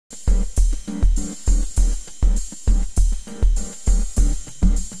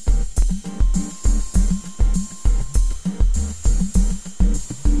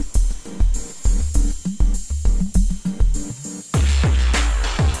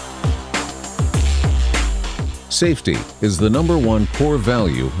Safety is the #1 core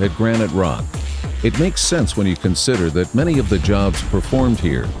value at Graniterock. It makes sense when you consider that many of the jobs performed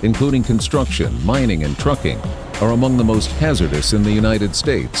here, including construction, mining, and trucking, are among the most hazardous in the United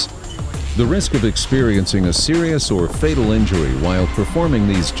States. The risk of experiencing a serious or fatal injury while performing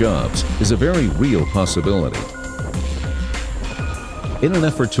these jobs is a very real possibility. In an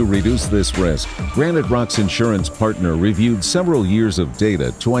effort to reduce this risk, Graniterock's insurance partner reviewed several years of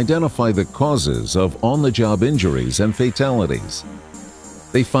data to identify the causes of on-the-job injuries and fatalities.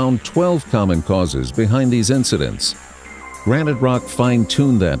 They found 12 common causes behind these incidents. Graniterock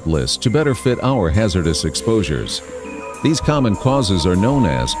fine-tuned that list to better fit our hazardous exposures. These common causes are known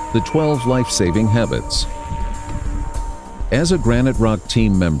as the 12 life-saving habits. As a Graniterock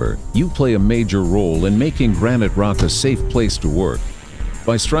team member, you play a major role in making Graniterock a safe place to work.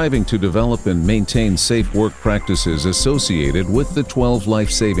 By striving to develop and maintain safe work practices associated with the 12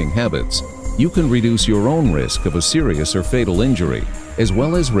 life-saving habits, you can reduce your own risk of a serious or fatal injury, as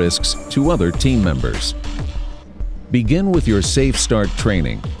well as risks to other team members. Begin with your Safe Start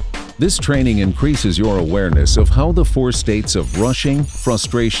training. This training increases your awareness of how the 4 states of rushing,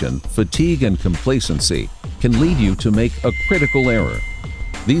 frustration, fatigue, and complacency can lead you to make a critical error.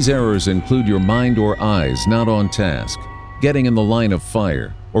 These errors include your mind or eyes not on task, getting in the line of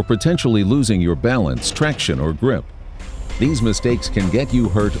fire, or potentially losing your balance, traction, or grip. These mistakes can get you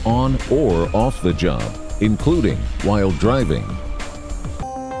hurt on or off the job, including while driving.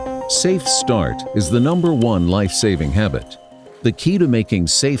 Safe Start is the #1 life-saving habit. The key to making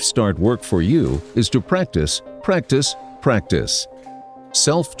Safe Start work for you is to practice, practice, practice.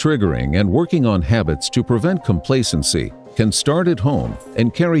 Self-triggering and working on habits to prevent complacency can start at home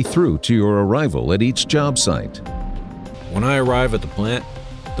and carry through to your arrival at each job site. When I arrive at the plant,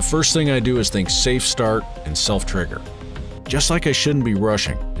 the first thing I do is think Safe Start and self-trigger. Just like I shouldn't be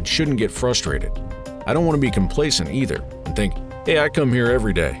rushing and shouldn't get frustrated, I don't want to be complacent either and think, hey, I come here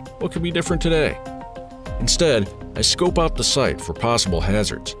every day, what could be different today? Instead, I scope out the site for possible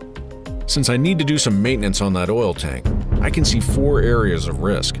hazards. Since I need to do some maintenance on that oil tank, I can see 4 areas of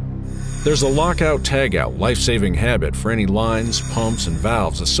risk. There's a lockout-tagout life-saving habit for any lines, pumps, and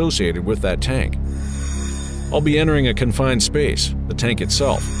valves associated with that tank. I'll be entering a confined space, the tank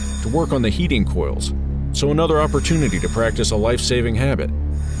itself, to work on the heating coils, so another opportunity to practice a life-saving habit.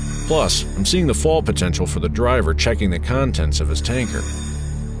 Plus, I'm seeing the fall potential for the driver checking the contents of his tanker.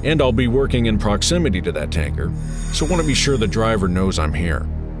 And I'll be working in proximity to that tanker, so I want to be sure the driver knows I'm here.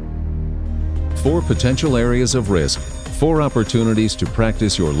 4 potential areas of risk, 4 opportunities to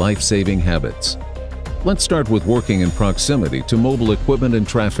practice your life-saving habits. Let's start with working in proximity to mobile equipment and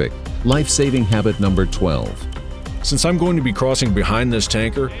traffic. Life-saving habit number 12. Since I'm going to be crossing behind this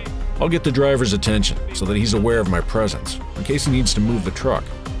tanker, I'll get the driver's attention so that he's aware of my presence, in case he needs to move the truck.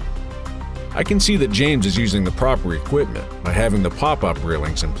 I can see that James is using the proper equipment by having the pop-up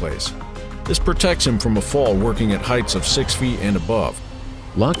railings in place. This protects him from a fall working at heights of 6 feet and above.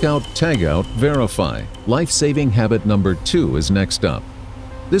 Lockout, tagout, verify. Life-saving habit number 2 is next up.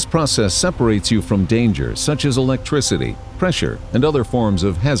 This process separates you from dangers such as electricity, pressure, and other forms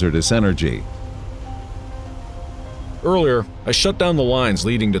of hazardous energy. Earlier, I shut down the lines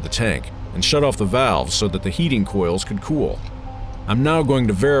leading to the tank and shut off the valves so that the heating coils could cool. I'm now going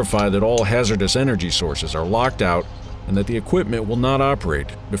to verify that all hazardous energy sources are locked out and that the equipment will not operate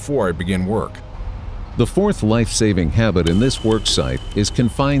before I begin work. The 4th life-saving habit in this work site is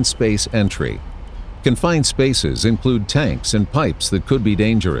confined space entry. Confined spaces include tanks and pipes that could be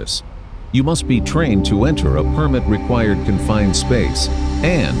dangerous. You must be trained to enter a permit-required confined space,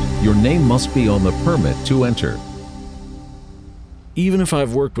 and your name must be on the permit to enter. Even if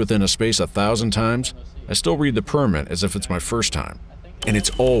I've worked within a space 1,000 times, I still read the permit as if it's my first time. And it's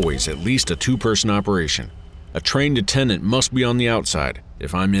always at least a 2-person operation. A trained attendant must be on the outside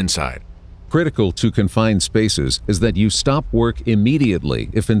if I'm inside. Critical to confined spaces is that you stop work immediately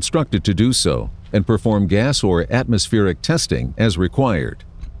if instructed to do so, and perform gas or atmospheric testing as required.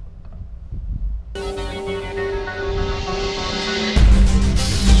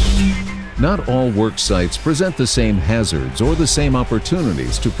 Not all work sites present the same hazards or the same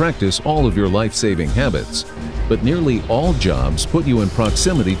opportunities to practice all of your life-saving habits, but nearly all jobs put you in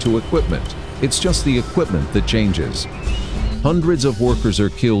proximity to equipment. It's just the equipment that changes. Hundreds of workers are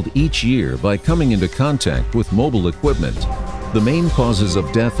killed each year by coming into contact with mobile equipment. The main causes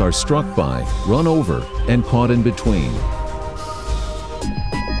of death are struck by, run over, and caught in between.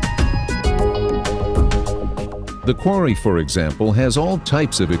 The quarry, for example, has all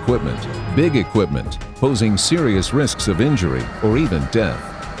types of equipment, big equipment, posing serious risks of injury or even death.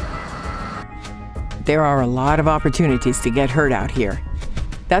 There are a lot of opportunities to get hurt out here.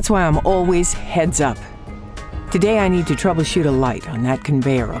 That's why I'm always heads up. Today I need to troubleshoot a light on that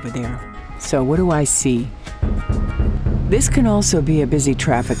conveyor over there. So what do I see? This can also be a busy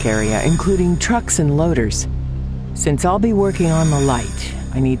traffic area, including trucks and loaders. Since I'll be working on the light,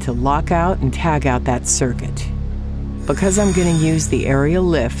 I need to lock out and tag out that circuit. Because I'm going to use the aerial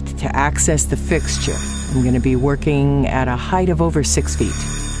lift to access the fixture, I'm going to be working at a height of over 6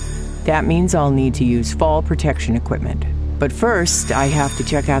 feet. That means I'll need to use fall protection equipment. But first, I have to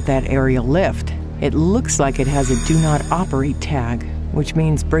check out that aerial lift. It looks like it has a do not operate tag, which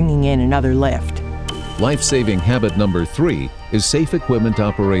means bringing in another lift. Life-saving habit number 3 is safe equipment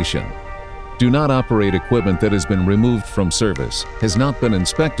operation. Do not operate equipment that has been removed from service, has not been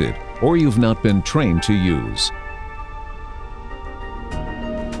inspected, or you've not been trained to use.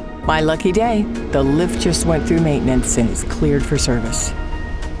 My lucky day, the lift just went through maintenance and is cleared for service.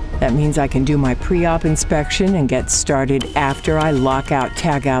 That means I can do my pre-op inspection and get started after I lock out,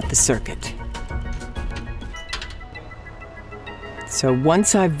 tag out the circuit. So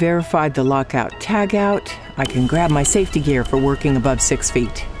once I've verified the lockout tagout, I can grab my safety gear for working above 6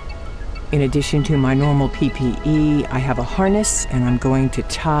 feet. In addition to my normal PPE, I have a harness and I'm going to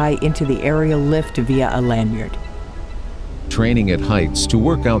tie into the aerial lift via a lanyard. Training at heights to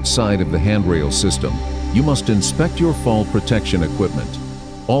work outside of the handrail system, you must inspect your fall protection equipment.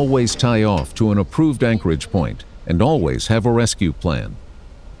 Always tie off to an approved anchorage point and always have a rescue plan.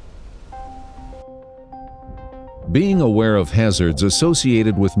 Being aware of hazards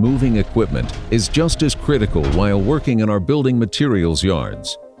associated with moving equipment is just as critical while working in our building materials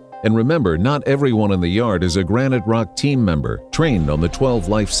yards. And remember, not everyone in the yard is a Graniterock team member trained on the 12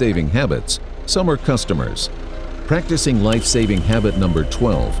 life-saving habits. Some are customers. Practicing life-saving habit number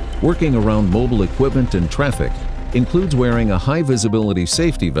 12, working around mobile equipment and traffic, includes wearing a high-visibility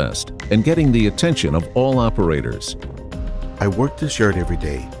safety vest and getting the attention of all operators. I work this yard every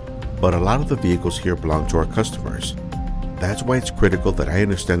day, but a lot of the vehicles here belong to our customers. That's why it's critical that I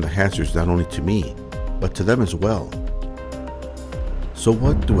understand the hazards not only to me, but to them as well. So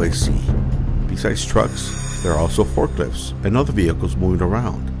what do I see? Besides trucks, there are also forklifts and other vehicles moving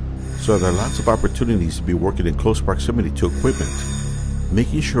around. So there are lots of opportunities to be working in close proximity to equipment.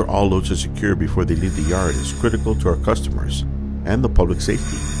 Making sure all loads are secure before they leave the yard is critical to our customers and the public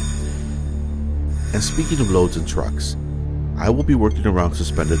safety. And speaking of loads and trucks, I will be working around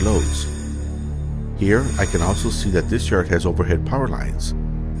suspended loads. Here, I can also see that this yard has overhead power lines.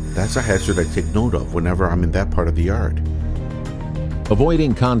 That's a hazard I take note of whenever I'm in that part of the yard.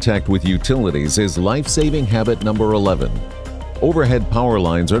 Avoiding contact with utilities is life-saving habit number 11. Overhead power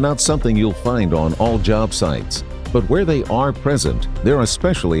lines are not something you'll find on all job sites, but where they are present, they're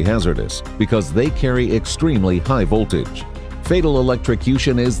especially hazardous because they carry extremely high voltage. Fatal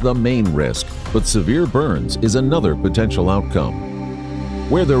electrocution is the main risk, but severe burns is another potential outcome.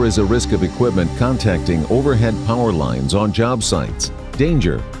 Where there is a risk of equipment contacting overhead power lines on job sites,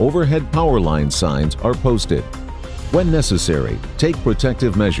 danger, overhead power line signs are posted. When necessary, take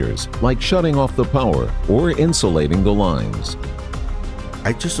protective measures like shutting off the power or insulating the lines.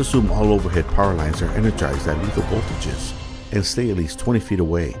 I just assume all overhead power lines are energized at lethal voltages and stay at least 20 feet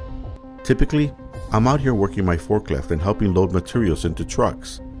away. Typically, I'm out here working my forklift and helping load materials into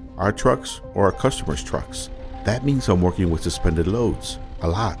trucks, our trucks or our customers' trucks. That means I'm working with suspended loads, a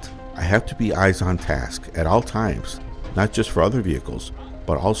lot. I have to be eyes on task at all times, not just for other vehicles,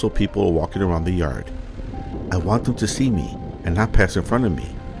 but also people walking around the yard. I want them to see me and not pass in front of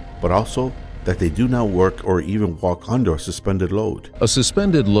me, but also that they do not work or even walk under a suspended load. A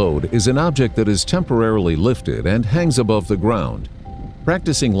suspended load is an object that is temporarily lifted and hangs above the ground.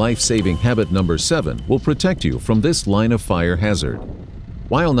 Practicing life-saving habit number 7 will protect you from this line of fire hazard.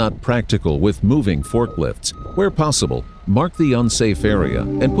 While not practical with moving forklifts, where possible, mark the unsafe area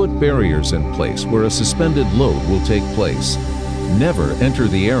and put barriers in place where a suspended load will take place. Never enter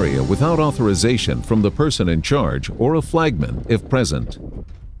the area without authorization from the person in charge or a flagman if present.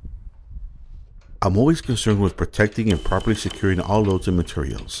 I'm always concerned with protecting and properly securing all loads and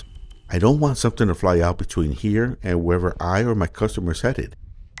materials. I don't want something to fly out between here and wherever I or my customer is headed.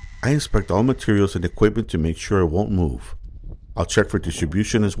 I inspect all materials and equipment to make sure it won't move. I'll check for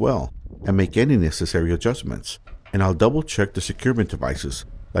distribution as well and make any necessary adjustments. And I'll double check the securement devices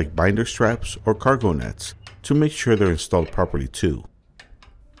like binder straps or cargo nets to make sure they're installed properly too.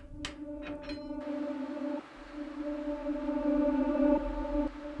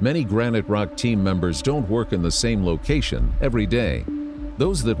 Many Graniterock team members don't work in the same location every day.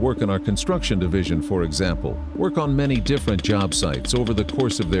 Those that work in our construction division, for example, work on many different job sites over the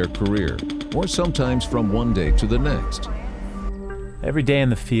course of their career, or sometimes from one day to the next. Every day in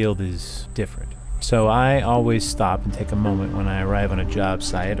the field is different, so I always stop and take a moment when I arrive on a job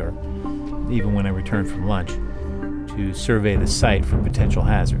site or even when I return from lunch. to survey the site for potential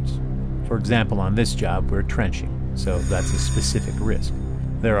hazards. For example, on this job, we're trenching, so that's a specific risk.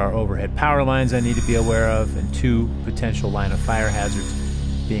 There are overhead power lines I need to be aware of, and 2 potential line of fire hazards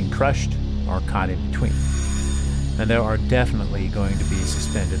being crushed or caught in between. And there are definitely going to be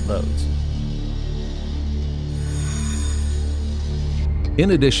suspended loads.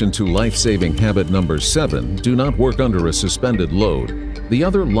 In addition to life-saving habit number 7, do not work under a suspended load, the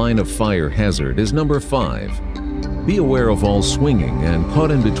other line of fire hazard is number 5. Be aware of all swinging and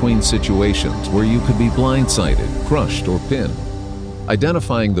caught in between situations where you could be blindsided, crushed, or pinned.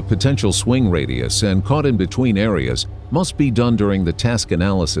 Identifying the potential swing radius and caught in between areas must be done during the task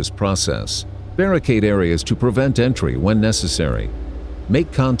analysis process. Barricade areas to prevent entry when necessary.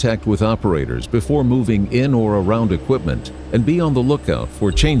 Make contact with operators before moving in or around equipment and be on the lookout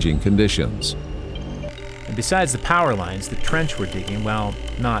for changing conditions. And besides the power lines, the trench we're digging, while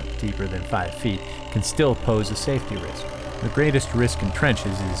not deeper than 5 feet, can still pose a safety risk. The greatest risk in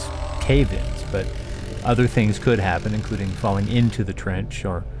trenches is cave-ins, but other things could happen, including falling into the trench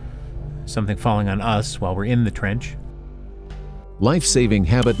or something falling on us while we're in the trench. Life-saving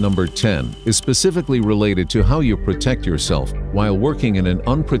habit number 10 is specifically related to how you protect yourself while working in an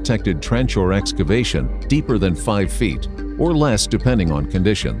unprotected trench or excavation deeper than 5 feet, or less depending on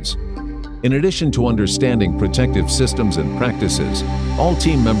conditions. In addition to understanding protective systems and practices, all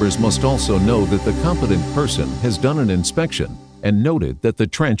team members must also know that the competent person has done an inspection and noted that the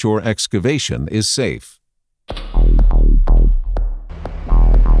trench or excavation is safe.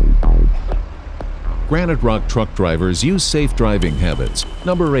 Graniterock truck drivers use safe driving habits,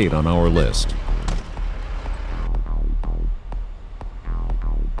 number 8 on our list.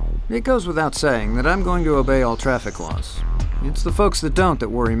 It goes without saying that I'm going to obey all traffic laws. It's the folks that don't that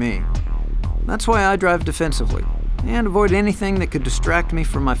worry me. That's why I drive defensively and avoid anything that could distract me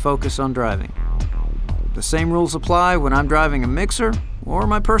from my focus on driving. The same rules apply when I'm driving a mixer or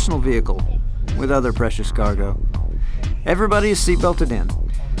my personal vehicle with other precious cargo. Everybody is seatbelted in.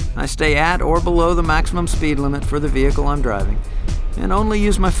 I stay at or below the maximum speed limit for the vehicle I'm driving, and only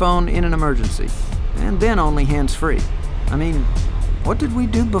use my phone in an emergency, and then only hands-free. I mean, what did we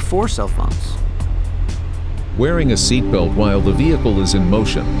do before cell phones? Wearing a seatbelt while the vehicle is in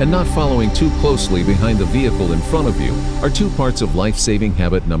motion and not following too closely behind the vehicle in front of you are 2 parts of life-saving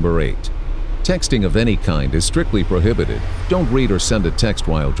habit number 8. Texting of any kind is strictly prohibited. Don't read or send a text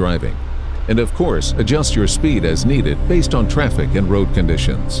while driving. And of course, adjust your speed as needed based on traffic and road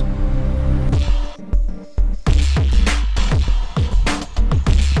conditions.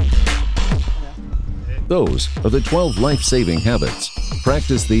 Those are the 12 life-saving habits.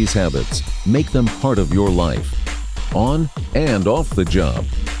 Practice these habits. Make them part of your life, on and off the job,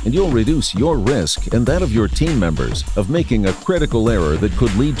 and you'll reduce your risk and that of your team members of making a critical error that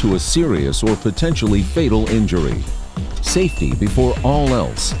could lead to a serious or potentially fatal injury. Safety before all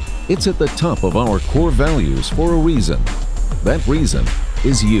else. It's at the top of our core values for a reason. That reason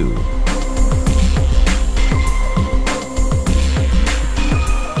is you.